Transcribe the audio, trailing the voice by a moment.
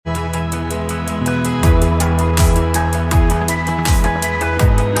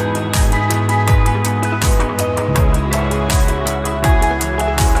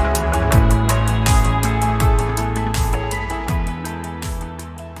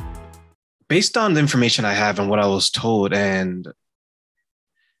based on the information I have and what I was told, and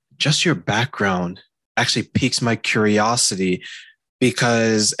just your background actually piques my curiosity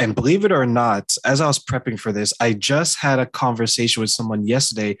because, and believe it or not, as I was prepping for this, I just had a conversation with someone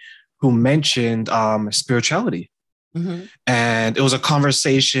yesterday who mentioned spirituality. Hmm. And it was a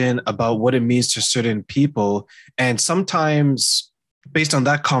conversation about what it means to certain people. And sometimes, based on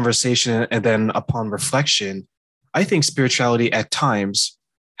that conversation and then upon reflection, I think spirituality at times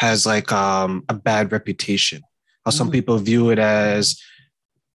has like a bad reputation. How some Hmm. people view it as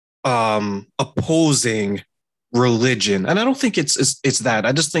opposing religion, and I don't think it's that.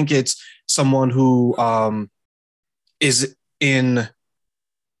 I just think it's someone who is in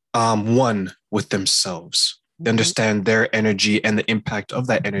one with themselves. They Hmm. understand their energy and the impact of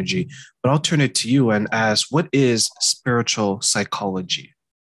that energy. But I'll turn it to you and ask, what is spiritual psychology?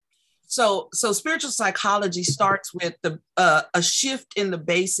 So spiritual psychology starts with the a shift in the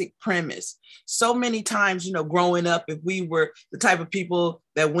basic premise. So many times, growing up, if we were the type of people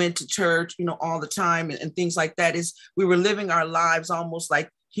that went to church, all the time and things like that, is we were living our lives almost like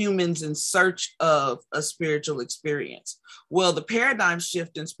humans in search of a spiritual experience. Well, the paradigm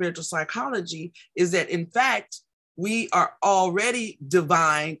shift in spiritual psychology is that, in fact, we are already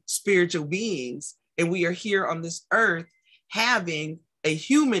divine spiritual beings, and we are here on this earth having a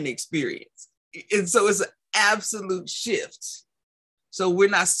human experience. And so it's an absolute shift. So we're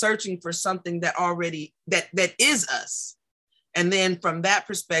not searching for something that already that is us. And then from that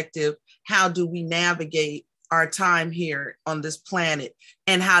perspective, how do we navigate our time here on this planet?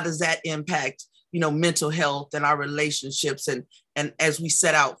 And how does that impact, mental health and our relationships, and as we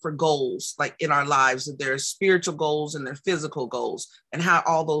set out for goals like in our lives, that there are spiritual goals and there are physical goals, and how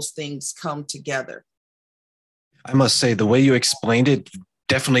all those things come together. I must say, the way you explained it,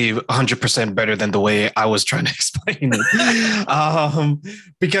 definitely 100% better than the way I was trying to explain it.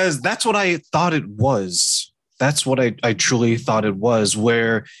 Because that's what I thought it was. That's what I truly thought it was,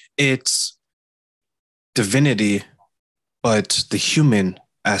 where it's divinity, but the human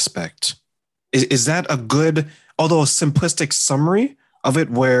aspect. Is that a good, although a simplistic summary of it,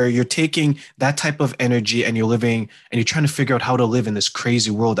 where you're taking that type of energy and you're living and you're trying to figure out how to live in this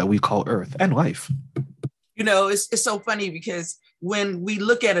crazy world that we call Earth and life? It's so funny because when we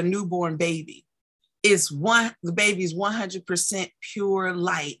look at a newborn baby, the baby is 100% pure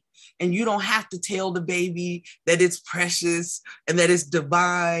light. And you don't have to tell the baby that it's precious and that it's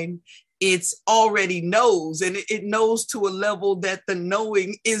divine. It's already knows, and it knows to a level that the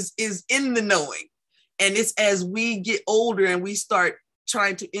knowing is in the knowing. And it's as we get older and we start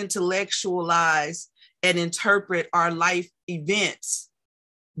trying to intellectualize and interpret our life events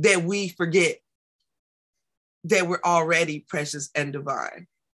that we forget that we're already precious and divine.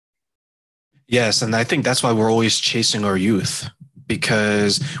 Yes, and I think that's why we're always chasing our youth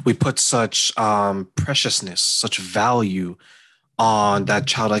because we put such preciousness, such value on that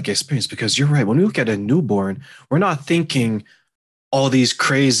childlike experience. Because you're right, when we look at a newborn, we're not thinking all these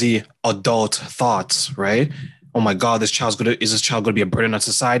crazy adult thoughts, right? Oh my God, is this child gonna be a burden on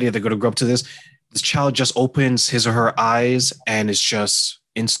society? Are they gonna grow up to this? This child just opens his or her eyes and it's just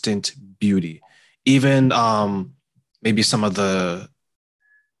instant beauty. Even maybe some of the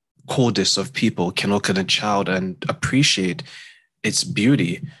coldest of people can look at a child and appreciate its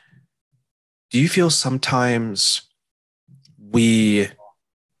beauty. Do you feel sometimes we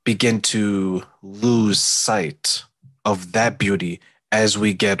begin to lose sight of that beauty as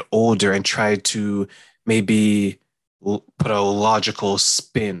we get older and try to maybe put a logical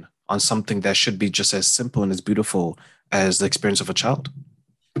spin on something that should be just as simple and as beautiful as the experience of a child?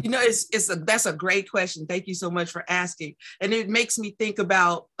 That's a great question. Thank you so much for asking. And it makes me think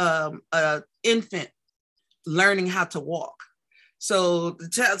about an infant learning how to walk. So the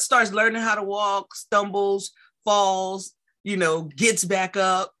child starts learning how to walk, stumbles, falls, gets back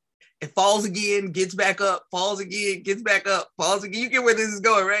up, and falls again, gets back up, falls again, gets back up, falls again. You get where this is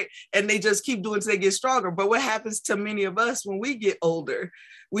going, right? And they just keep doing it until they get stronger. But what happens to many of us when we get older?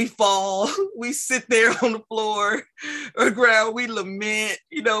 We fall, we sit there on the floor or ground, we lament,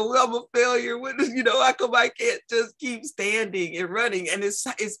 I'm a failure. I can't just keep standing and running. And it's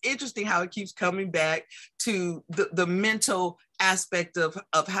interesting how it keeps coming back to the mental aspect of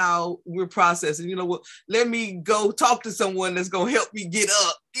how we're processing. Let me go talk to someone that's going to help me get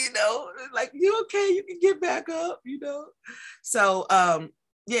up, like, you okay, you can get back up, So,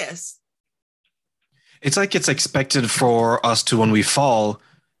 yes. It's like it's expected for us to, when we fall,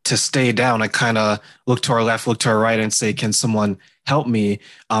 to stay down and kind of look to our left, look to our right, and say, "Can someone help me?"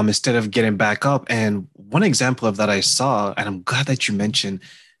 Instead of getting back up. And one example of that I saw, and I'm glad that you mentioned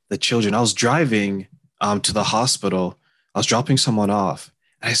the children. I was driving to the hospital. I was dropping someone off,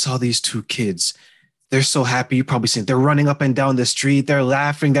 And I saw these two kids. They're so happy. You probably seen they're running up and down the street. They're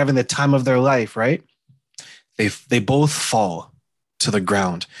laughing. They're having the time of their life, right? They both fall to the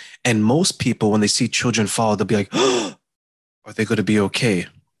ground. And most people, when they see children fall, they'll be like, oh, are they going to be okay?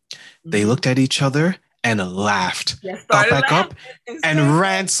 They looked at each other and laughed, got back up and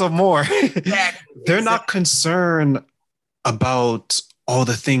ran some more. They're not concerned about all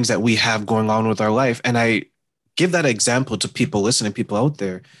the things that we have going on with our life. And I give that example to people listening, people out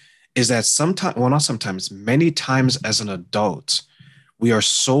there, is that sometimes, well, not sometimes, many times as an adult, we are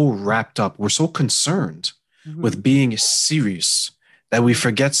so wrapped up, we're so concerned with being serious that we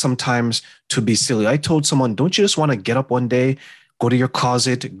forget sometimes to be silly. I told someone, don't you just want to get up one day, go to your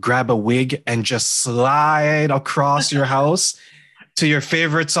closet, grab a wig, and just slide across your house to your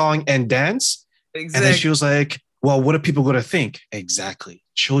favorite song and dance? Exactly. And then she was like, well, what are people going to think? Exactly.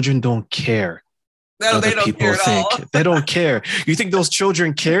 Children don't care. No, they don't care at all. They don't care. You think those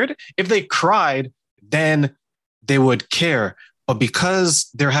children cared? If they cried, then they would care. But because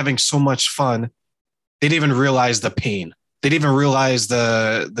they're having so much fun, they didn't even realize the pain. They didn't even realize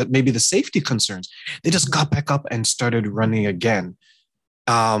the maybe the safety concerns. They just got back up and started running again.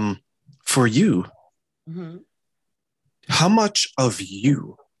 For you, how much of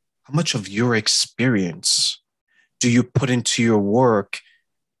your experience do you put into your work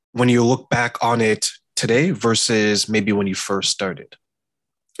when you look back on it today versus maybe when you first started?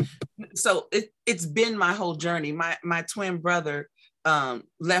 So it's been my whole journey. My twin brother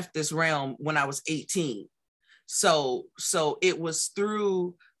left this realm when I was 18. So it was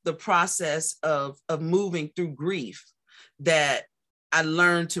through the process of moving through grief that I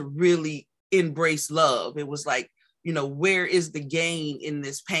learned to really embrace love. It was like, where is the gain in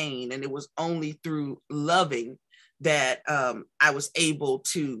this pain? And it was only through loving that I was able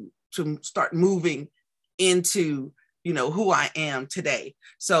to start moving into, who I am today.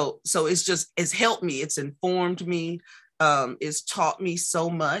 So it's helped me. It's informed me. It's taught me so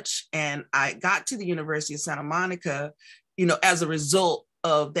much. And I got to the University of Santa Monica, as a result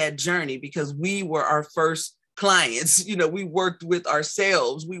of that journey, because we were our first clients. We worked with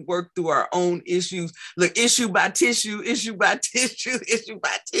ourselves. We worked through our own issues, like issue by tissue, issue by tissue, issue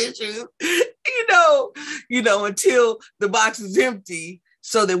by tissue, until the box is empty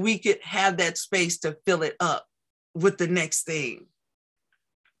so that we could have that space to fill it up with the next thing.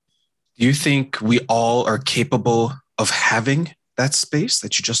 Do you think we all are capable of having that space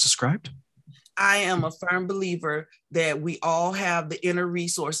that you just described? I am a firm believer that we all have the inner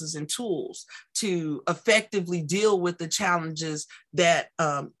resources and tools to effectively deal with the challenges that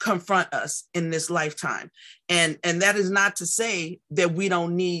confront us in this lifetime. And that is not to say that we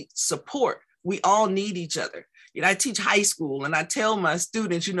don't need support. We all need each other. I teach high school and I tell my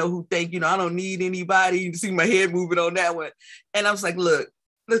students, who think, I don't need anybody. You see my head moving on that one. And I was like, look,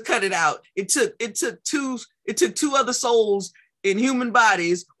 let's cut it out. It took two other souls in human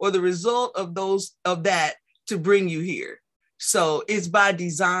bodies, or the result of that, to bring you here. So it's by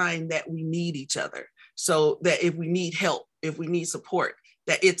design that we need each other. So that if we need help, if we need support,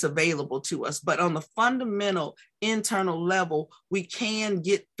 that it's available to us. But on the fundamental internal level, we can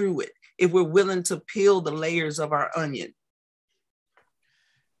get through it if we're willing to peel the layers of our onion.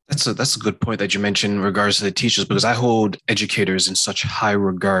 That's a good point that you mentioned in regards to the teachers, because I hold educators in such high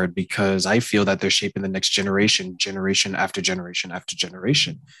regard because I feel that they're shaping the next generation, generation after generation after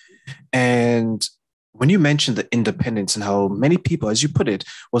generation. And when you mentioned the independence and how many people, as you put it,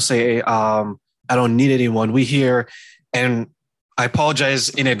 will say, I don't need anyone. We hear, and I apologize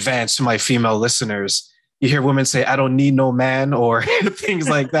in advance to my female listeners, you hear women say, I don't need no man, or things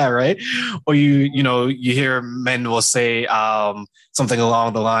like that, right? Or you hear men will say something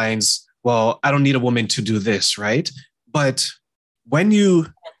along the lines, well, I don't need a woman to do this, right? But when you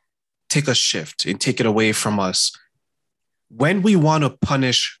take a shift and take it away from us, when we want to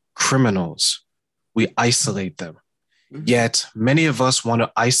punish criminals, we isolate them. Mm-hmm. Yet many of us want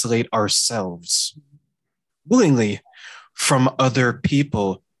to isolate ourselves willingly from other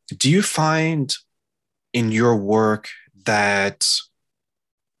people. Do you find in your work that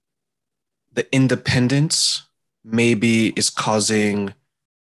the independence maybe is causing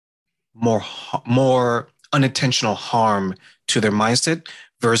more unintentional harm to their mindset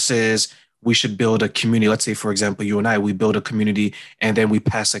versus we should build a community? Let's say, for example, you and I, we build a community and then we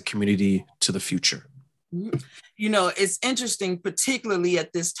pass that community to the future. It's interesting, particularly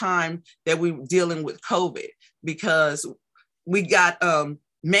at this time that we're dealing with COVID, because we got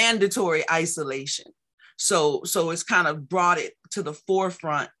mandatory isolation. So it's kind of brought it to the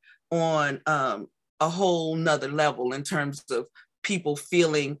forefront on a whole nother level in terms of people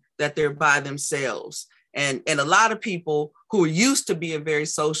feeling that they're by themselves. And a lot of people who are used to being very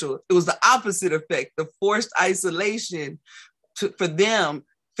social, it was the opposite effect. The forced isolation for them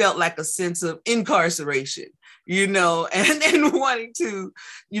felt like a sense of incarceration, and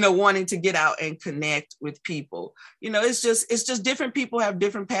wanting to get out and connect with people. It's just different people have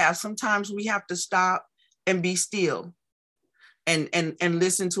different paths. Sometimes we have to stop and be still and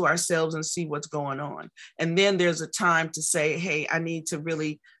listen to ourselves and see what's going on. And then there's a time to say, hey, I need to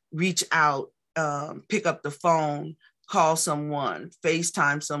really reach out, pick up the phone, call someone,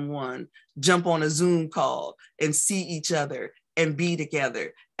 FaceTime someone, jump on a Zoom call and see each other and be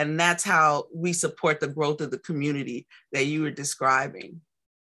together. And that's how we support the growth of the community that you were describing.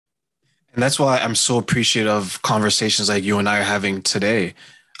 And that's why I'm so appreciative of conversations like you and I are having today.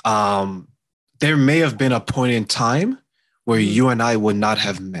 There may have been a point in time where you and I would not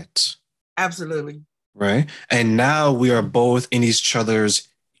have met. Absolutely. Right. And now we are both in each other's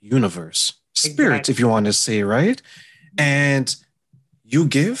universe, spirit, exactly, if you want to say, right? And you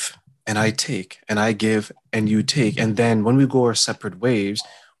give and I take, and I give and you take. And then when we go our separate ways,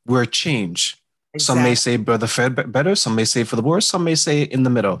 we're changed. Exactly. Some may say brother fed better. Some may say for the worse. Some may say in the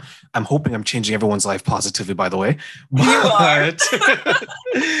middle. I'm hoping I'm changing everyone's life positively, by the way. You are.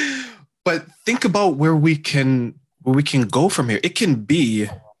 But think about where we can go from here. It can be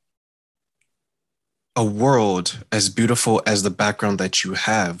a world as beautiful as the background that you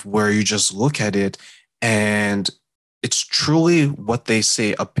have, where you just look at it and it's truly what they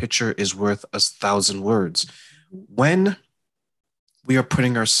say, a picture is worth 1,000 words. When we are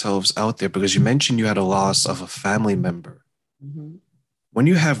putting ourselves out there, because you mentioned you had a loss of a family member. Mm-hmm. When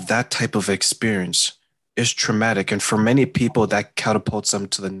you have that type of experience, it's traumatic. And for many people, that catapults them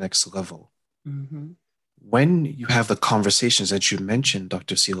to the next level. Mm-hmm. When you have the conversations that you mentioned,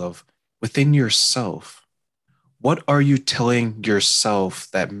 Dr. Seelove, within yourself, what are you telling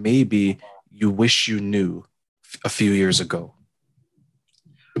yourself that maybe you wish you knew a few years ago?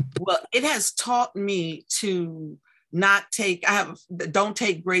 Well, it has taught me to don't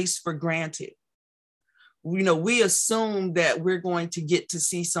take grace for granted. We assume that we're going to get to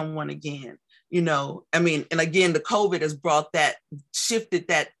see someone again, and again, the COVID has shifted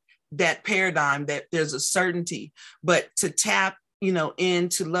that paradigm, that there's a certainty, but to tap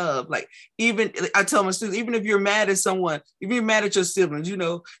into love. Like, even I tell my students, even if you're mad at someone, if you're mad at your siblings,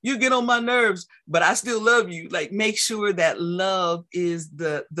 you get on my nerves, but I still love you. Like, make sure that love is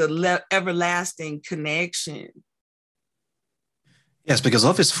the everlasting connection. Yes, because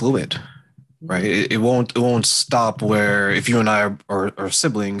love is fluid, right? It won't stop where if you and I are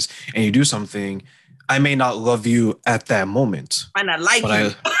siblings and you do something, I may not love you at that moment. I might not like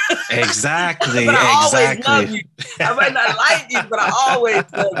you. Exactly. But I exactly. always love you. I might not like you, but I always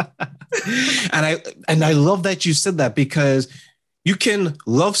love you. And I love that you said that, because you can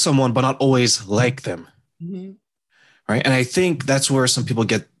love someone but not always like them. Mm-hmm. Right. And I think that's where some people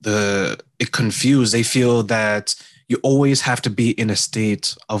get it confused. They feel that you always have to be in a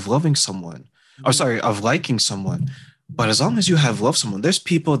state of loving someone, of liking someone. But as long as you have loved someone, there's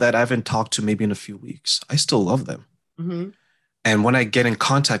people that I haven't talked to maybe in a few weeks. I still love them. Mm-hmm. And when I get in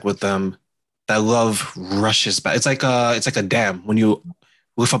contact with them, that love rushes back. It's like a dam. When you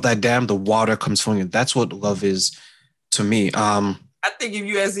lift up that dam, the water comes flowing in. That's what love is to me. I think if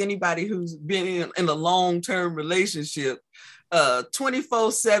you ask anybody who's been in a long-term relationship,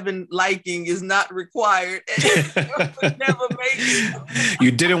 24/7 liking is not required. Never make it.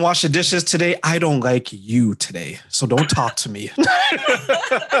 You didn't wash the dishes today. I don't like you today, so don't talk to me.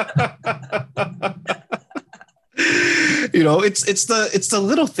 It's the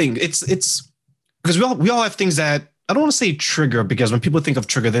little thing. It's because we all have things that I don't want to say trigger, because when people think of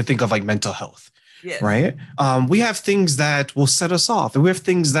trigger, they think of like mental health. Yes. Right. We have things that will set us off, and we have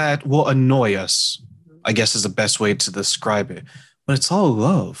things that will annoy us, I guess is the best way to describe it. But it's all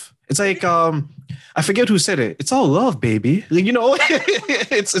love. It's like, I forget who said it. It's all love, baby.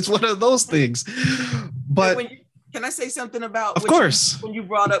 It's one of those things. But can I say something about? Of course. When you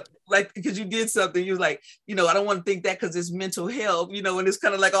brought up, like, because you did something, you was like, I don't want to think that because it's mental health, and it's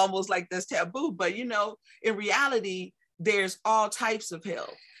kind of like almost like that's taboo. But, in reality, there's all types of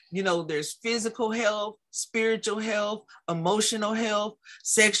health. There's physical health, spiritual health, emotional health,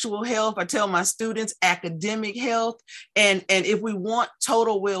 sexual health. I tell my students academic health. And if we want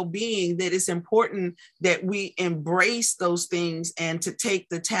total well-being, that it's important that we embrace those things and to take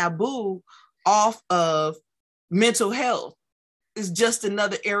the taboo off of mental health. Is just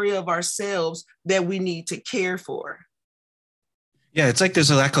another area of ourselves that we need to care for. Yeah, it's like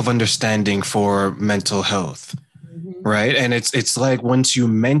there's a lack of understanding for mental health. Right. And it's like once you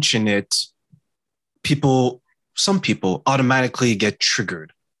mention it, some people automatically get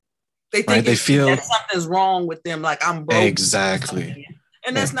triggered. They right? think They feel that something's wrong with them, like I'm broke. exactly.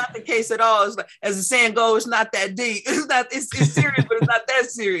 And that's not the case at all. It's like, as the saying goes, it's not that deep. It's serious, but it's not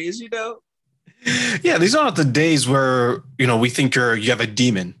that serious, you know? Yeah, these are not the days where, we think you have a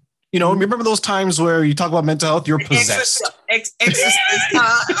demon. Remember those times where you talk about mental health, you're possessed. Exorcist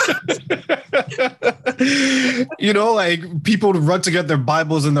time. Like people run to get their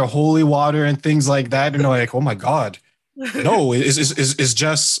Bibles and their holy water and things like that. And they're like, oh my God. No, it's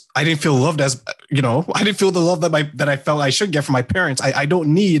just I didn't feel loved as I didn't feel the love that I felt I should get from my parents. I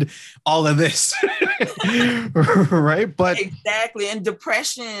don't need all of this. Right. But exactly. And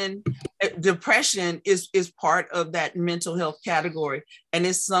depression is part of that mental health category. And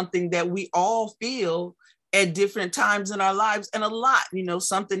it's something that we all feel at different times in our lives, and a lot,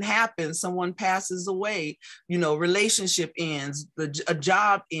 something happens, someone passes away, relationship ends, a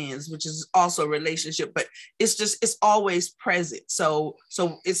job ends, which is also a relationship, but it's always present. So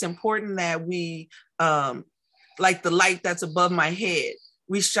it's important that we, like the light that's above my head,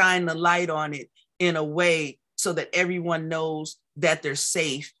 we shine the light on it in a way so that everyone knows that they're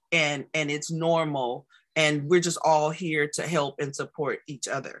safe and it's normal, and we're just all here to help and support each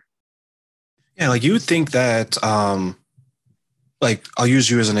other. Yeah, like you would think that, like I'll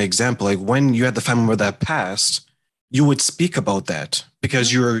use you as an example. Like when you had the family member that passed, you would speak about that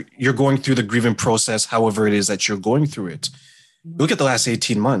because you're going through the grieving process, however it is that you're going through it. Look at the last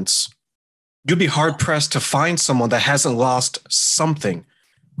 18 months. You'd be hard pressed to find someone that hasn't lost something,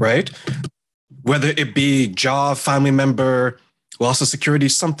 right? Whether it be job, family member, loss of security,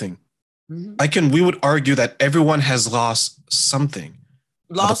 something. We would argue that everyone has lost something.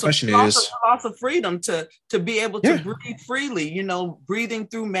 Loss of freedom to be able to breathe freely, breathing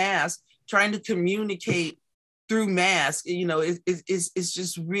through masks, trying to communicate through masks, it's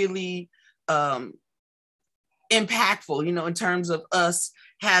just really impactful, in terms of us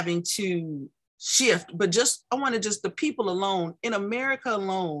having to shift. But I want to the people alone, in America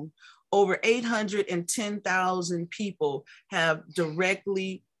alone, over 810,000 people have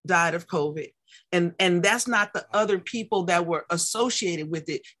directly died of COVID. And that's not the other people that were associated with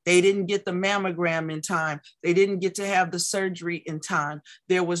it. They didn't get the mammogram in time. They didn't get to have the surgery in time.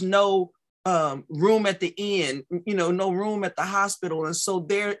 There was no room at the inn, no room at the hospital. And so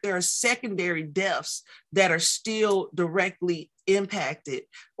there are secondary deaths that are still directly impacted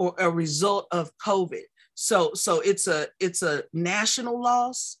or a result of COVID. So it's a national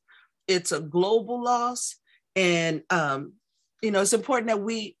loss. It's a global loss. And, it's important that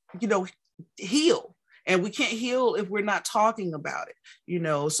we, heal, and we can't heal if we're not talking about it,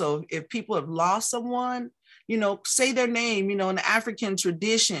 so if people have lost someone, say their name. In the African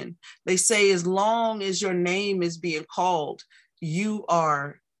tradition, they say as long as your name is being called,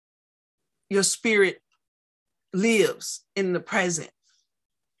 your spirit lives in the present.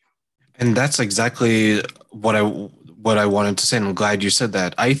 And that's exactly what I wanted to say, and I'm glad you said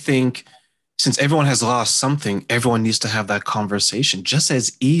that. I think since everyone has lost something, everyone needs to have that conversation, just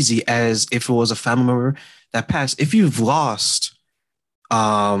as easy as if it was a family member that passed. If you've lost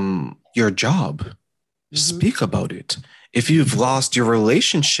your job, speak about it. If you've lost your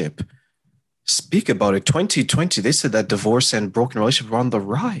relationship, speak about it. 2020, they said that divorce and broken relationships were on the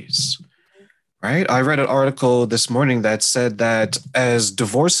rise. Right. I read an article this morning that said that as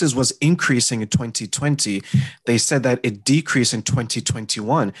divorces was increasing in 2020, they said that it decreased in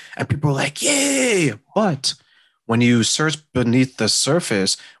 2021. And people were like, yay. But when you search beneath the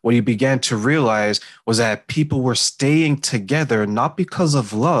surface, what you began to realize was that people were staying together, not because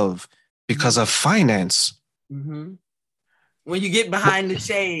of love, because of finance. When you get behind the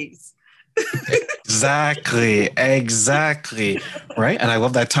shades. Exactly. Right. And I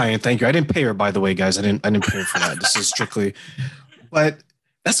love that tie-in. Thank you. I didn't pay her, by the way, guys. I didn't pay her for that. This is strictly, but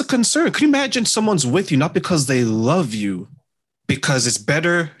that's a concern. Could you imagine someone's with you, not because they love you, because it's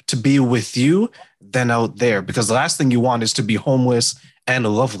better to be with you than out there, because the last thing you want is to be homeless and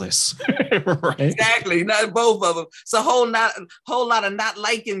loveless. Right. Exactly. Not both of them. It's a whole lot of not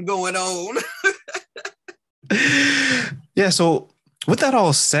liking going on. Yeah. So with that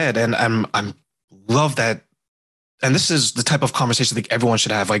all said, and I'm love that. And this is the type of conversation I think everyone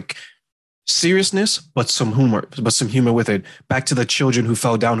should have, like seriousness, but some humor with it. Back to the children who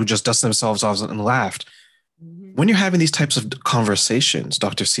fell down, who just dusted themselves off and laughed. When you're having these types of conversations,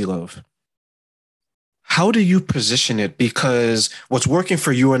 Dr. Seelove, how do you position it? Because what's working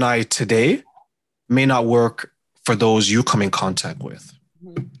for you and I today may not work for those you come in contact with.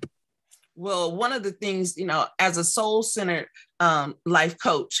 Well, one of the things, as a soul-centered life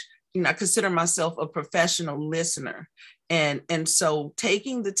coach, I consider myself a professional listener. And so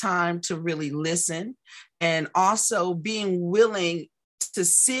taking the time to really listen, and also being willing to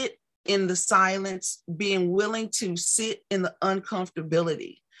sit in the silence, being willing to sit in the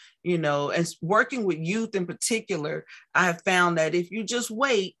uncomfortability, and working with youth in particular, I have found that if you just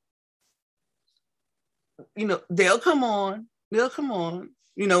wait, they'll come on.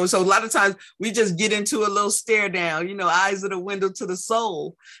 So a lot of times we just get into a little stare down, eyes are the window to the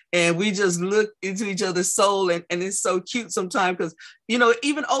soul. And we just look into each other's soul. And it's so cute sometimes because,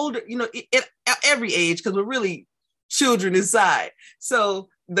 even older, at every age, because we're really children inside. So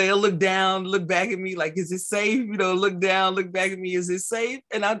they'll look down, look back at me like, is it safe? Look down, look back at me, is it safe?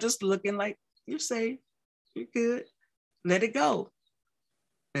 And I'm just looking like, you're safe, you're good, let it go.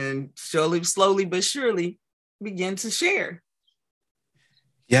 And slowly but surely begin to share.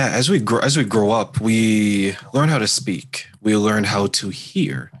 Yeah, as we grow up, we learn how to speak. We learn how to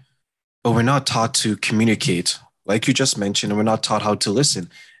hear, but we're not taught to communicate, like you just mentioned, and we're not taught how to listen,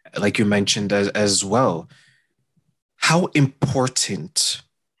 like you mentioned as well. How important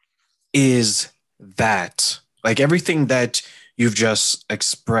is that? Like everything that you've just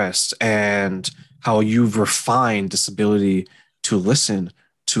expressed and how you've refined this ability to listen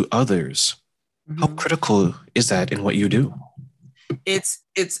to others. Mm-hmm. How critical is that in what you do?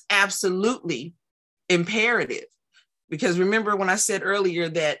 It's absolutely imperative, because remember when I said earlier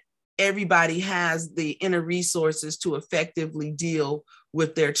that everybody has the inner resources to effectively deal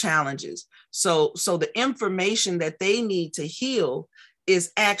with their challenges. So the information that they need to heal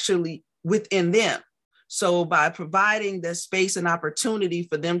is actually within them. So by providing the space and opportunity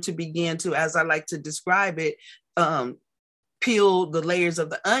for them to begin to, as I like to describe it, peel the layers of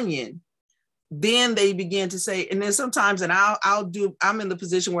the onion, then they begin to say, and then sometimes, and I'm in the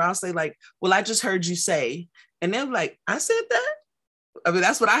position where I'll say like, well, I just heard you say, and they're like, I said that? I mean,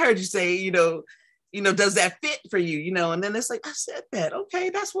 that's what I heard you say, does that fit for you? And then it's like, I said that. Okay.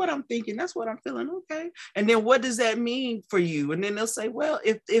 That's what I'm thinking. That's what I'm feeling. Okay. And then what does that mean for you? And then they'll say, well,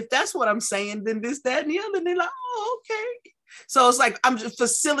 if that's what I'm saying, then this, that, and the other. And they're like, oh, okay. So it's like, I'm just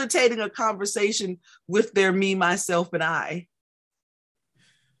facilitating a conversation with their me, myself, and I.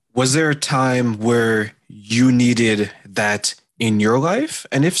 Was there a time where you needed that in your life?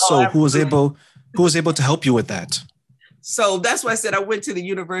 And if so, who was able to help you with that? So that's why I said I went to the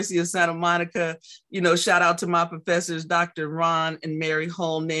University of Santa Monica. Shout out to my professors, Dr. Ron and Mary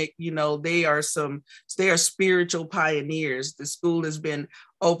Holnick. They are spiritual pioneers. The school has been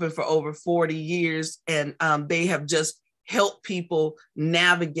open for over 40 years, and they have just helped people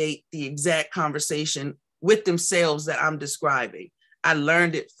navigate the exact conversation with themselves that I'm describing. I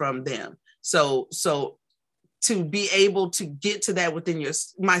learned it from them. So to be able to get to that within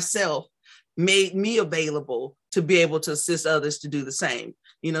myself made me available to be able to assist others to do the same.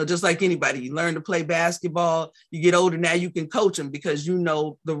 Just like anybody, you learn to play basketball, you get older, now you can coach them because you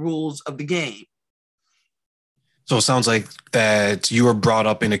know the rules of the game. So it sounds like that you were brought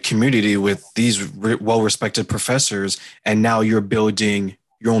up in a community with these well-respected professors, and now you're building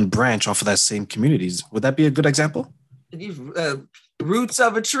your own branch off of that same communities. Would that be a good example? Roots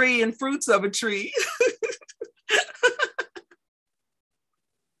of a tree and fruits of a tree.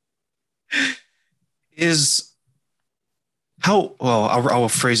 I will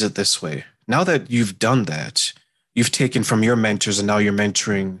phrase it this way. Now that you've done that, you've taken from your mentors and now you're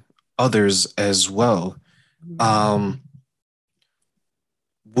mentoring others as well. How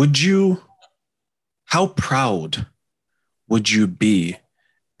proud would you be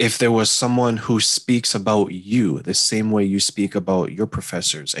if there was someone who speaks about you the same way you speak about your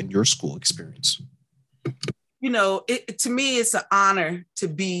professors and your school experience? To me, it's an honor to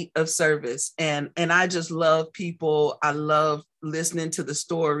be of service. And I just love people. I love listening to the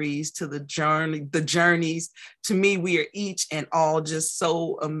stories, to the journeys. To me, we are each and all just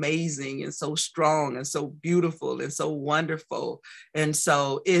so amazing and so strong and so beautiful and so wonderful. And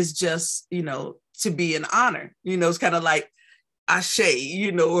so it's just, to be an honor, it's kind of like ashe,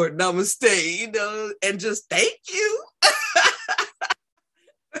 or namaste, and just thank you.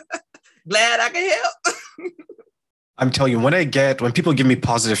 Glad I can help. I'm telling you, when people give me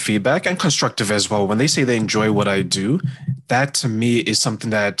positive feedback and constructive as well, when they say they enjoy what I do, that to me is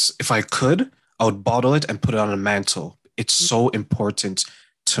something that if I could, I would bottle it and put it on a mantle. It's so important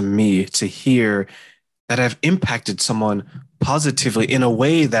to me to hear that I've impacted someone positively in a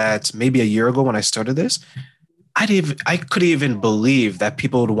way that maybe a year ago when I started this, I couldn't even believe that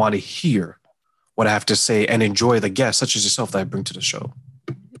people would want to hear what I have to say and enjoy the guests such as yourself that I bring to the show.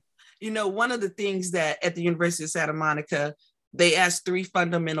 One of the things that at the University of Santa Monica, they ask 3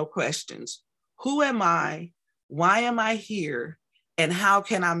 fundamental questions. Who am I? Why am I here? And how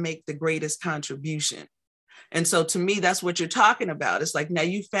can I make the greatest contribution? And so to me, that's what you're talking about. It's like, now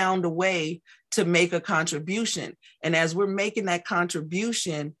you found a way to make a contribution. And as we're making that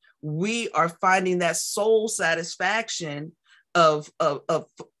contribution, we are finding that soul satisfaction of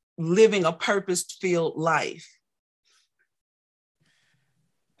living a purpose-filled life.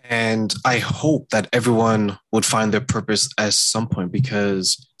 And I hope that everyone would find their purpose at some point,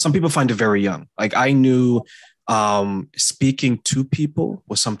 because some people find it very young. Like I knew speaking to people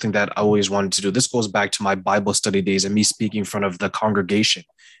was something that I always wanted to do. This goes back to my Bible study days and me speaking in front of the congregation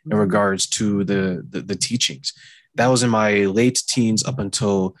in regards to the teachings. That was in my late teens up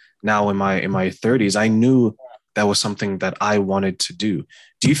until now in my 30s. I knew that was something that I wanted to do.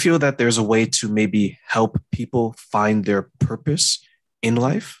 Do you feel that there's a way to maybe help people find their purpose in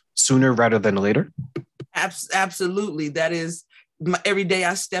life sooner rather than later? Absolutely. That is, every day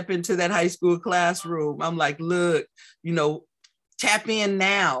I step into that high school classroom, I'm like, look, tap in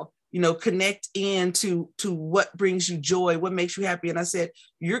now, connect in to what brings you joy, what makes you happy. And I said,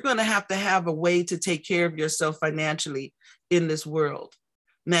 you're going to have a way to take care of yourself financially in this world.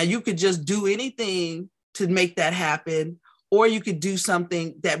 Now, you could just do anything to make that happen, or you could do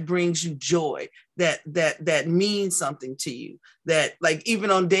something that brings you joy, that means something to you, that like even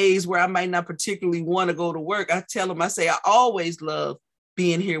on days where I might not particularly want to go to work, I tell them, I say, I always love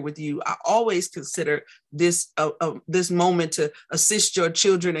being here with you. I always consider this this moment to assist your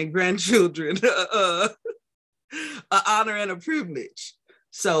children and grandchildren an honor and a privilege.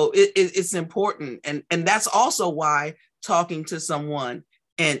 So it's important. And that's also why talking to someone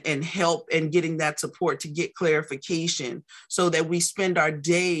and help and getting that support to get clarification, so that we spend our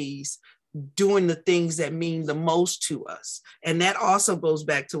days doing the things that mean the most to us. And that also goes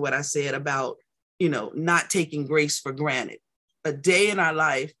back to what I said about, not taking grace for granted. A day in our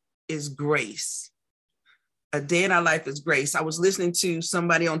life is grace. A day in our life is grace. I was listening to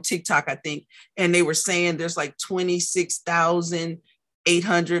somebody on TikTok, I think, and they were saying there's like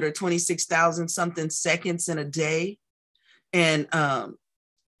 26,800 or 26,000 something seconds in a day. And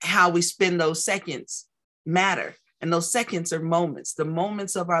how we spend those seconds matter. And those seconds are moments, the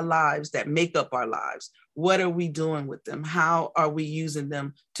moments of our lives that make up our lives. What are we doing with them? How are we using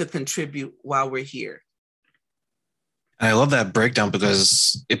them to contribute while we're here? And I love that breakdown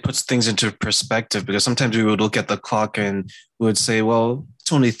because it puts things into perspective, because sometimes we would look at the clock and we would say, well,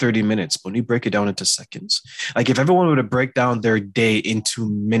 it's only 30 minutes, but when you break it down into seconds, like if everyone were to break down their day into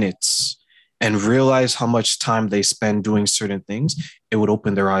minutes and realize how much time they spend doing certain things, it would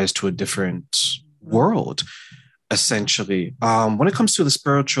open their eyes to a different world, essentially. When it comes to the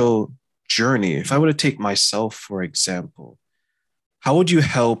spiritual journey, if I were to take myself, for example, how would you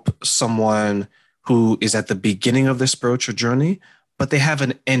help someone who is at the beginning of their spiritual journey, but they have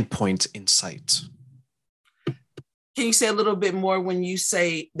an endpoint in sight? Can you say a little bit more when you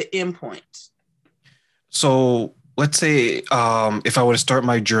say the endpoint? So let's say if I were to start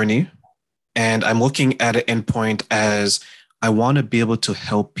my journey, and I'm looking at an endpoint as I want to be able to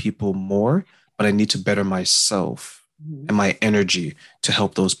help people more, but I need to better myself and my energy to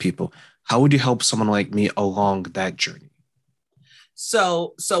help those people. How would you help someone like me along that journey?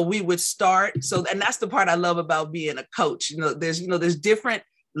 So we would start. So, and that's the part I love about being a coach. There's different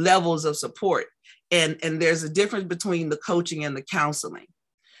levels of support, and there's a difference between the coaching and the counseling.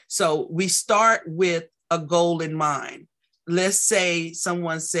 So we start with a goal in mind. Let's say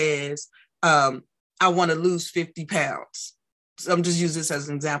someone says, I want to lose 50 pounds. So I'm just using this as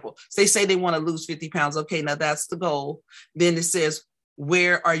an example. So they say they want to lose 50 pounds. Okay, now that's the goal. Then it says,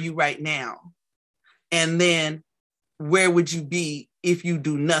 where are you right now? And then where would you be if you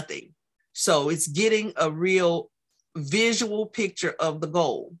do nothing? So it's getting a real visual picture of the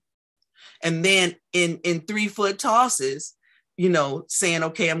goal. And then in 3-foot tosses, saying,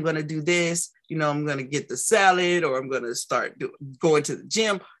 okay, I'm going to do this, I'm going to get the salad, or I'm going to start going to the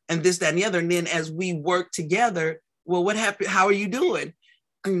gym and this, that, and the other. And then as we work together, well, what happened? How are you doing?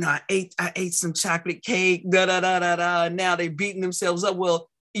 I ate some chocolate cake, Now they're beating themselves up. Well,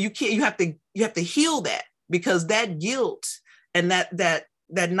 you have to heal that, because that guilt and that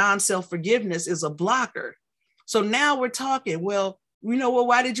non-self-forgiveness is a blocker. So now we're talking, well,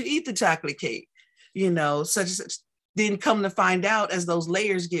 why did you eat the chocolate cake? Such and such. Then come to find out, as those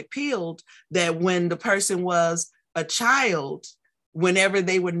layers get peeled, that when the person was a child, whenever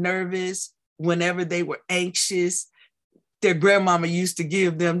they were nervous, whenever they were anxious, their grandmama used to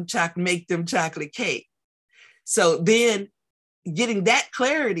give them make them chocolate cake. So then getting that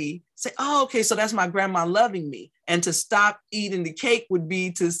clarity, say, oh, okay, so that's my grandma loving me. And to stop eating the cake would be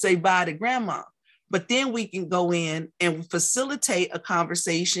to say bye to grandma. But then we can go in and facilitate a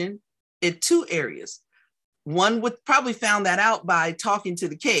conversation in 2 areas. One would probably found that out by talking to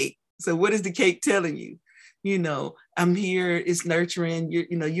the cake. So what is the cake telling you? I'm here, it's nurturing,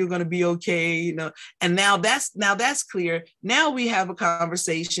 you're going to be okay, and now that's clear. Now we have a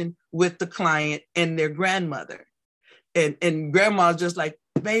conversation with the client and their grandmother, and grandma's just like,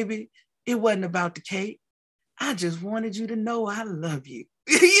 baby, it wasn't about the cake. I just wanted you to know I love you,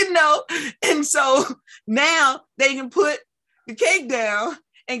 and so now they can put the cake down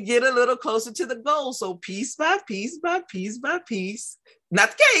and get a little closer to the goal. So piece by piece by piece by piece,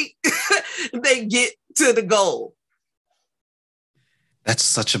 not the cake, they get to the goal. That's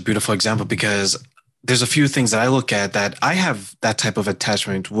such a beautiful example, because there's a few things that I look at that I have that type of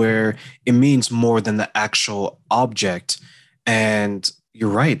attachment where it means more than the actual object. And you're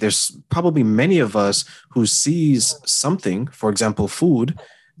right. There's probably many of us who sees something, for example, food,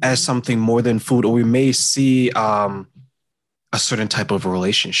 as something more than food, or we may see a certain type of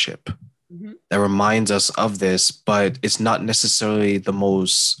relationship that reminds us of this, but it's not necessarily the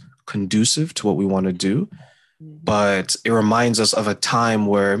most conducive to what we want to do. But it reminds us of a time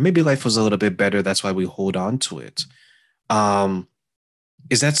where maybe life was a little bit better. That's why we hold on to it.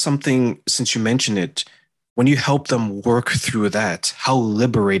 Is that something, since you mentioned it, when you help them work through that, how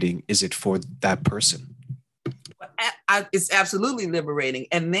liberating is it for that person? It's absolutely liberating.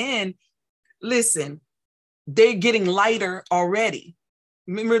 And then, listen, they're getting lighter already.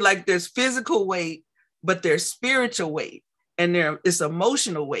 Remember, like, there's physical weight, but there's spiritual weight, and it's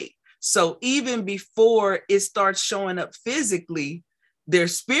emotional weight. So even before it starts showing up physically, their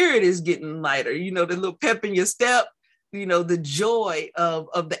spirit is getting lighter, the little pep in your step, the joy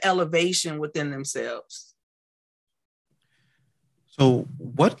of the elevation within themselves. So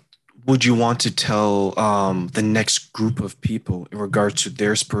what would you want to tell the next group of people in regard to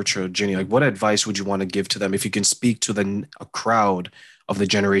their spiritual journey? Like, what advice would you want to give to them if you can speak to a crowd of the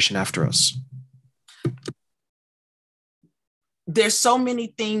generation after us? There's so many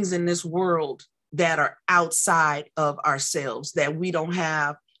things in this world that are outside of ourselves that we don't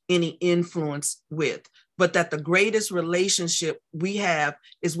have any influence with, but that the greatest relationship we have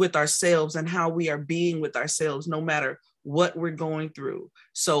is with ourselves and how we are being with ourselves, no matter what we're going through.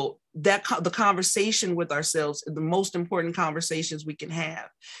 So the conversation with ourselves, the most important conversations we can have.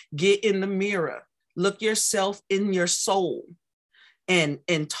 Get in the mirror, look yourself in your soul, and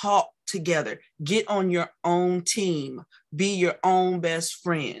talk together. Get on your own team. Be your own best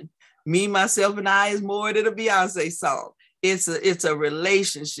friend. Me, Myself, and I is more than a Beyonce song. It's a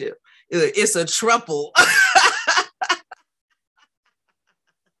relationship. It's a throuple.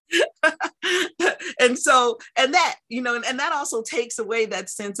 and that also takes away that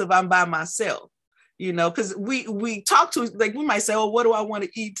sense of I'm by myself, because we talk to, like, we might say, oh, what do I want to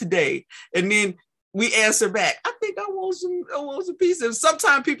eat today? And then we answer back, I think I want some pizza.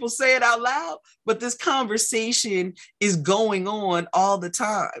 Sometimes people say it out loud, but this conversation is going on all the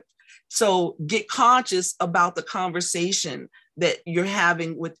time. So get conscious about the conversation that you're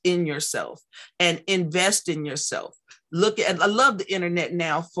having within yourself and invest in yourself. I love the internet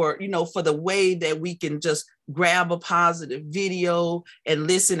now for the way that we can just grab a positive video and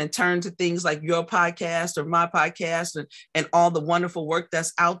listen and turn to things like your podcast or my podcast and all the wonderful work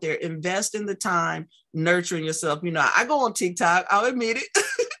that's out there. Invest in the time nurturing yourself. I go on TikTok, I'll admit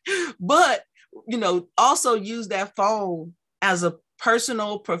it, but, also use that phone as a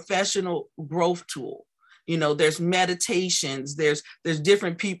personal, professional growth tool. There's meditations, there's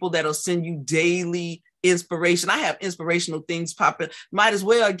different people that'll send you daily inspiration. I have inspirational things popping. Might as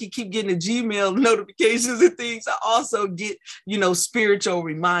well keep getting the Gmail notifications and things. I also get, spiritual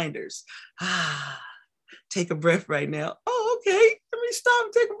reminders. Take a breath right now. Oh, okay. Let me stop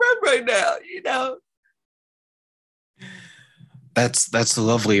and take a breath right now, That's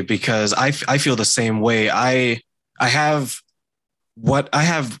lovely, because I feel the same way. I have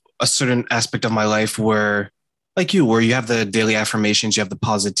a certain aspect of my life where, like you, where you have the daily affirmations, you have the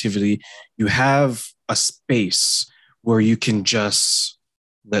positivity, you have a space where you can just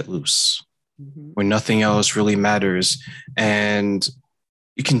let loose, where nothing else really matters. And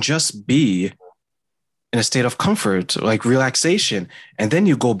you can just be in a state of comfort, like relaxation. And then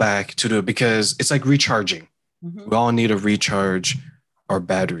you go back to because it's like recharging. We all need to recharge our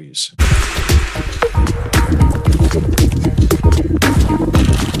batteries.